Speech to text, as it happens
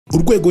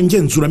Urwego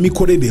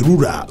ngenzuramikorere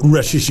RURA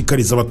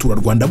rurashishikariza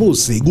abaturarwanda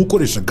bose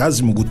gukoresha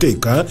gazi mu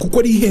guteka kuko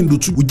ari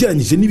ihendutse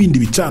ugereranyije n'ibindi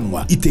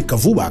bicanwa, iteka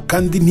vuba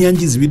kandi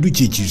ntiyangiza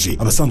ibidukikije.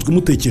 Abasanzwe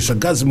mutekesha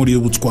gazi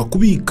muributswa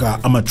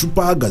kubika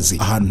amacupa ahagaze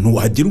ahantu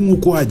hagira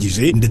umwuka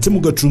uhagije, ndetse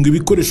mugacunga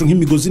ibikoresho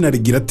nk'imigozi na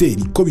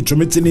regirateri ko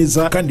bicometse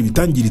neza kandi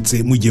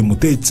bitangiritse mu gihe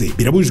mutetse.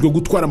 Birabujijwe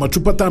gutwara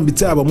amacupa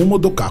atambitse aba mu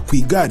modoka, ku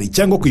igare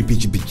cyangwa ku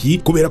ipikipiki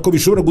kubera ko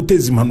bishobora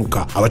guteza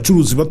impanuka.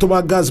 Abacuruzi bato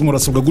ba gazi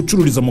murasabwa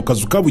gucururiza mu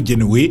kazu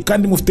kabugenewe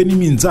kandi mufite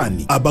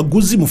n'iminzani.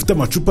 Abaguzi mufite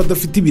amacupa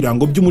adafite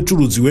ibirango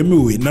by'umucuruzi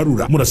wemewe na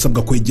RURA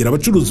murasabwa kwegera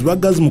abacuruzi ba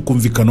gazi mu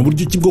kumvikana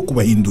uburyo ki bwo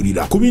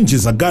kubahindurira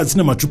kubinjiza gazi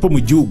n'amacupa mu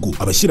gihugu.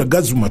 Abashyira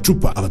gazi mu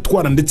macupa,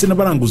 abatwara ndetse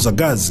n'abaranguza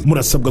gazi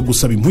murasabwa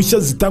gusaba impushya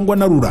zitangwa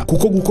na RURA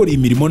kuko gukora iyi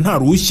mirimo nta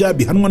ruhushya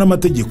bihanwa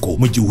n'amategeko.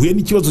 Mu gihe uhuye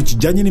n'ikibazo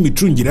kijyanye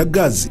n'imicungire ya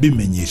gazi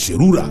bimenyeshe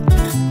RURA.